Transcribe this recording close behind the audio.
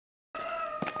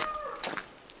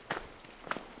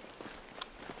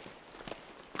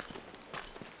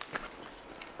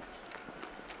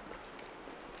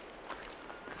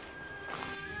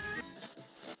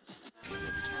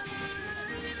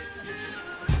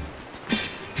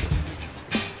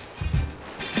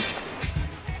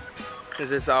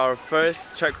This is our first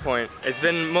checkpoint. It's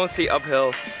been mostly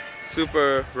uphill,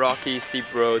 super rocky, steep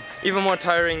roads. Even more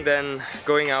tiring than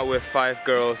going out with 5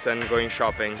 girls and going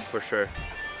shopping for sure.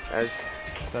 As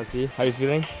Sasi, how are you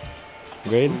feeling?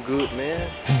 Great? I'm good, man.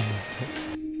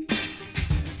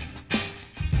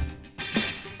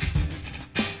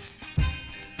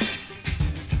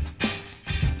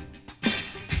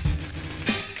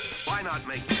 Why not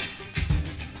make it?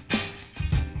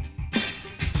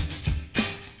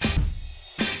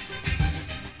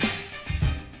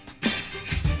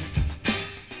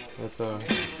 That's our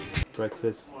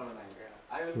breakfast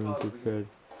being prepared.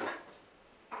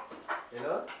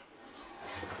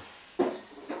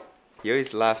 He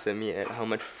always laughs at me at how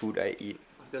much food I eat.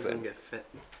 Because I'm gonna get fat.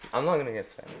 I'm not gonna get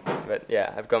fat. But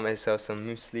yeah, I've got myself some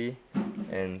muesli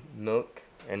and milk,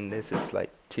 and this is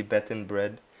like Tibetan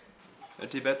bread. The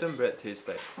Tibetan bread tastes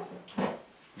like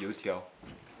youtiao,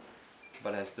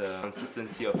 but has the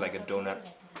consistency of like a donut.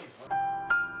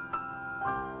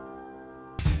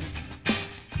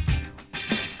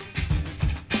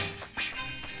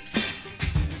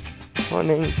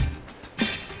 Morning.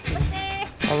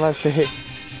 Namaste.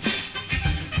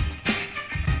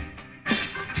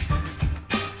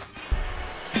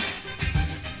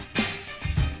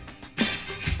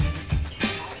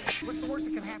 What's the worst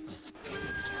that can happen?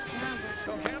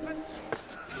 Don't happen?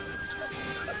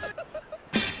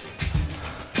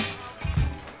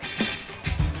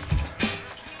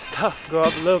 It's tough. Go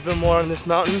up a little bit more on this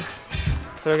mountain.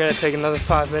 Then we're gonna take another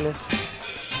 5 minutes.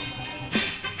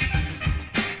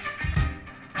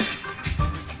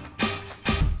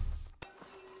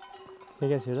 Can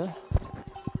you guys hear that?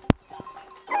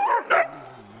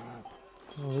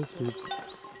 Oh, these peeps.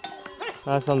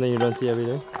 That's something you don't see every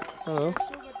day. Hello.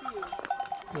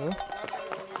 Hello.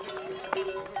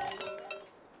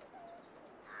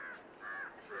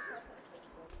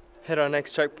 Hit our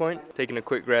next checkpoint, taking a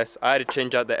quick rest. I had to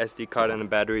change out the SD card and the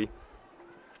battery.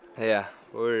 Yeah,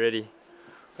 we're ready.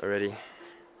 We're ready.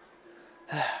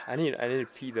 I need to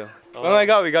pee though. Oh my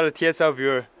god, we got a TSL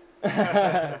viewer.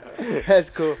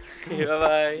 That's cool. Okay, bye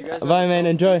bye. Bye man,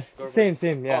 enjoy. Same,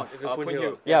 yeah.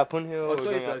 Poonhill. Yeah, Poonhill. Also,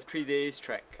 it's a 3 days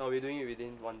trek. Oh, we're doing it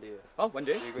within 1 day. Oh, 1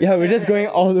 day? Yeah, we're just going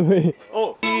all the way.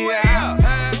 Oh.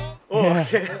 Oh,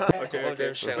 okay.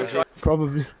 Okay.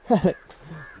 Probably.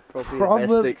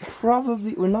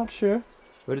 Probably, we're not sure,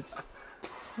 but it's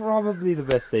probably the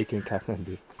best steak in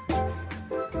Kathmandu.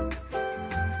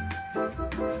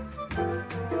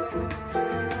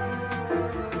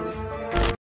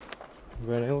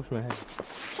 When I wash my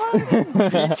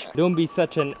hands. Don't be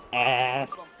such an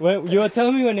ass. Well, you were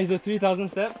telling me when it's the 3,000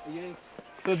 steps? Yes.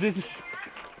 So this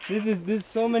is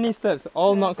so many steps,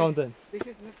 all not counted. This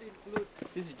is not include.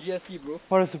 This is GST, bro.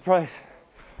 What a surprise.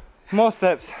 More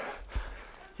steps.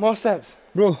 More steps.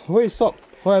 Bro, where you stop?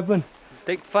 What happened?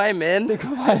 Take 5, man. Take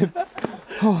 5.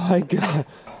 Oh my god.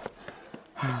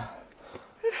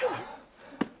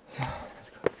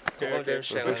 Okay.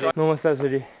 No more steps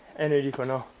already. And ready for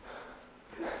now.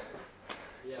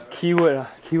 Keyword.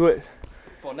 Keyword.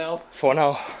 For now. For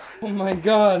now. Oh my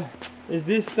god. Is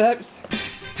these steps?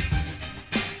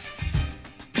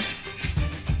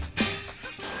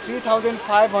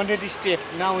 3,500 steps.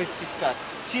 Now it's start.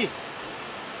 See.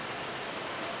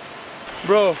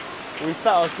 Bro, we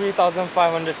start our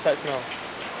 3,500 steps now.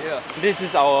 Yeah. This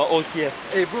is our OCS.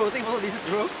 Hey, bro, take all this,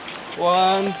 bro.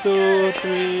 1, 2,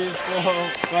 3, 4,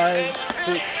 5,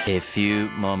 6. A few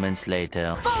moments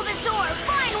later. Bulbasaur,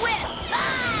 fine whip!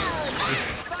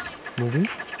 Moving?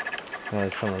 No,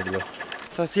 it's somewhere below.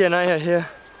 Sasi and I are here,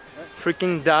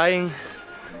 freaking dying.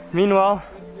 Meanwhile,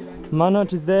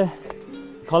 Manoj is there,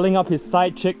 calling up his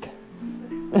side chick.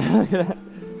 Look at that.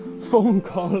 Phone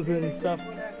calls and stuff.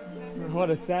 What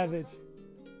a savage.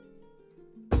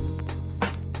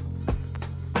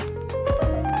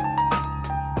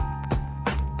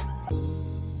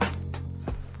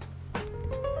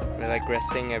 We're like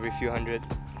resting every few hundred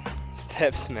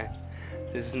steps, man.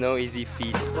 This is no easy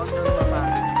feat.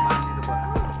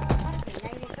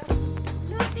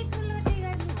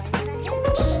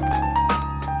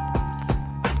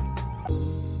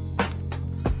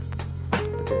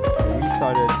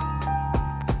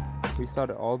 We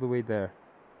started all the way there.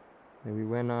 And we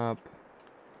went up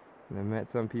and I met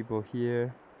some people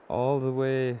here. All the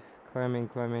way climbing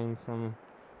some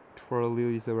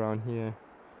twirlies around here.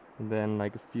 And then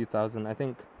like a few thousand, I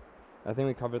think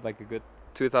we covered like a good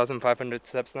 2,500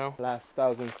 steps now. Last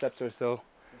 1,000 steps or so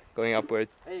going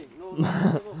upwards. Hey, no.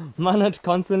 Manoj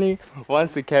constantly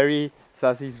wants to carry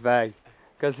Sasi's bag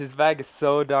because his bag is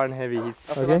so darn heavy. He's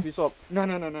After lunch we swap. No.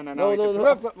 No,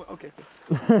 Okay.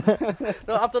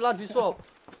 no, after lunch we swap.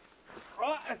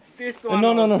 This one.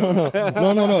 No,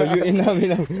 you enough.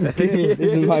 Give me.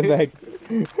 This is my bag.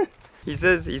 He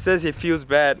says he feels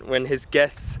bad when his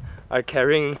guests are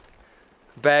carrying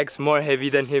bags more heavy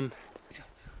than him.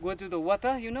 Go to the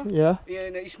water, you know. Yeah.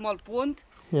 In a small pond.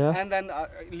 Yeah. And then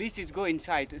at least it's go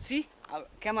inside. See?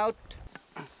 Come out.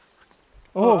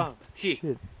 Oh. See.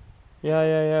 Shit.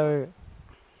 Yeah. Wait.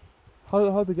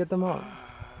 How to get them out?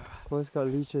 Boy's got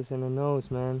leeches in the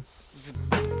nose, man.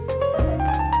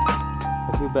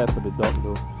 I feel bad for the dog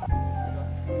though.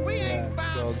 We ain't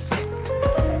found Dog. shit.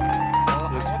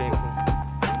 Looks painful.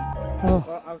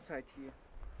 Outside here.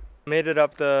 Made it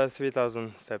up the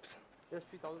 3,000 steps. Just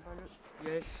 3,500.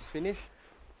 Yes. Finish.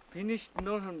 Finished?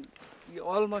 No, we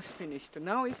almost finished.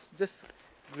 Now it's just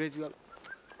gradual.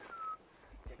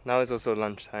 Now it's also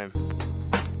lunchtime.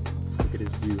 Look at this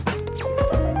view.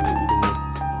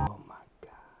 Oh my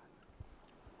god.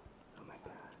 Oh my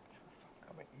god.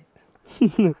 Come and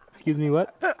eat. Excuse me,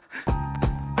 what?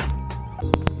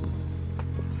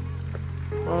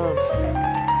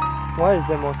 Why is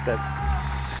there more steps?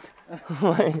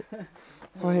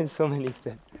 Why is so many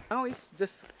steps? Now it's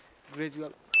just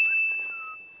gradual.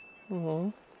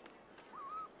 Oh.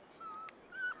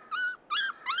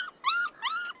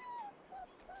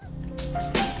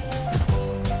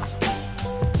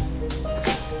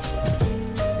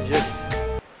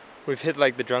 We've hit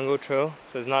like the jungle trail,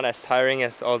 so it's not as tiring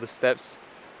as all the steps,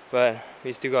 but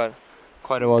we still got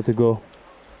quite a while to go.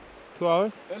 2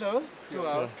 hours? Hello. 2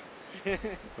 hours.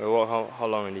 We walk how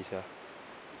long in these here?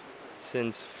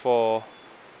 Since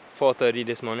 4:30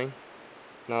 this morning.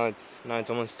 Now it's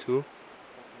almost 2.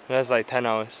 That's like 10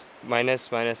 hours. Minus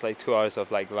like 2 hours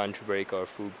of like lunch break or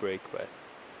food break, but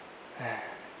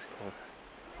it's cool.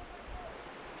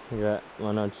 Look at that,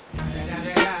 Manoj.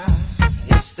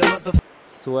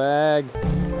 Swag.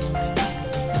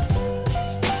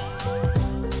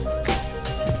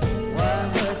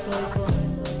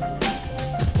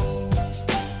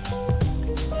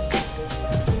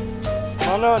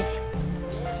 Manoj,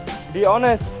 be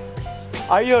honest.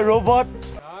 Are you a robot?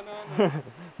 No.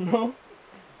 No?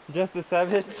 Just a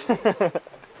savage?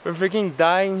 We're freaking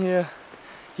dying here.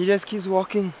 He just keeps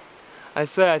walking. I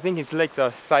swear, I think his legs are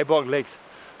cyborg legs.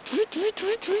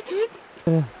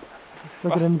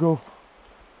 Look at him go.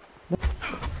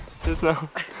 Just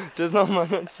now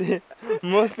Manoj said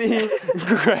mostly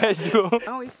gradual.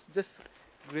 Now it's just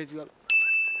gradual.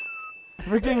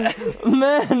 Freaking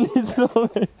man, it's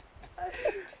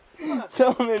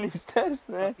so many steps,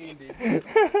 man.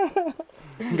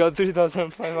 Got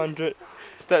 3,500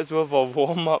 steps worth of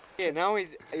warm up. Okay, now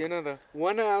is the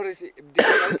 1 hour is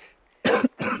difficult.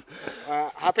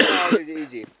 Half an hour is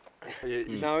easy.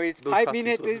 Now it's 5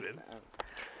 minutes.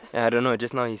 Yeah, I don't know.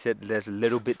 Just now he said there's a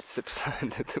little bit sips.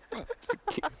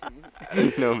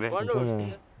 No man.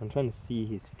 I'm trying to see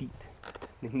his feet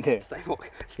in there. Cyborg.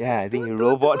 Yeah, I think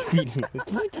robot feet.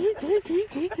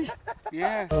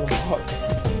 Yeah.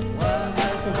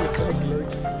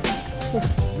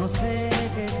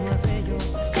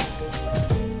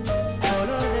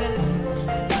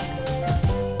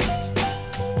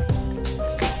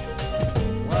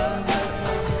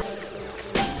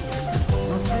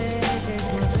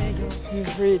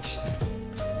 We've reached.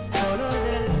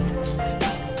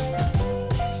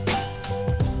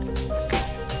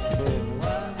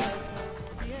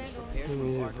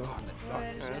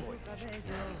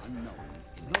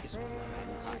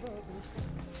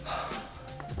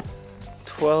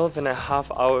 .5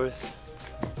 hours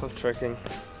of trekking.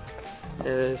 It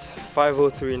is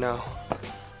 5:03 now.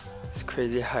 It's a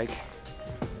crazy hike.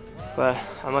 But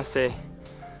I must say,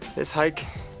 this hike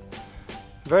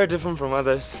very different from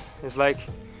others. It's like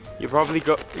you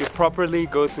properly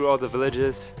go through all the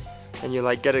villages and you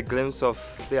like get a glimpse of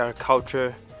their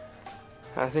culture.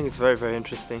 I think it's very, very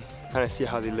interesting. Kind of see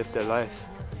how they live their lives.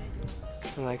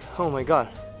 I'm like, oh my god,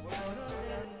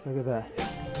 look at that.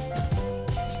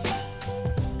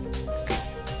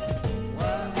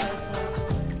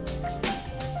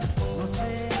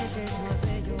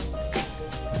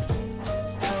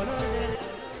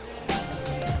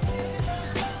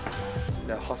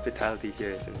 The hospitality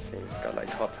here is insane. Got like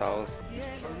hot towels.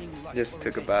 Just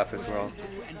took a bath as well.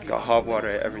 Got hot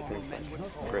water, everything's like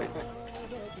great.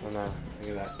 Oh no, look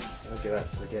at that. Look at that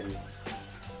spaghetti.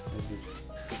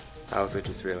 I also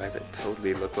just realized I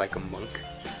totally look like a monk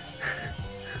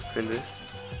in this.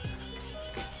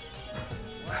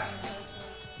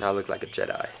 Now I look like a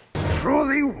Jedi.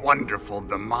 Truly wonderful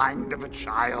the mind of a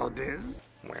child is.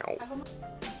 Wow.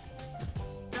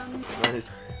 Nice.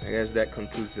 I guess that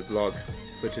concludes the vlog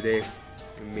for today.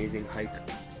 Amazing hike,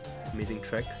 amazing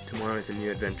trek. Tomorrow is a new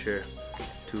adventure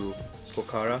to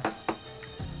Pokhara.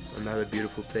 another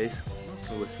beautiful place.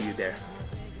 So we'll see you there.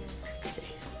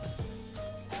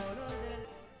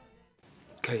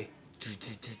 Okay.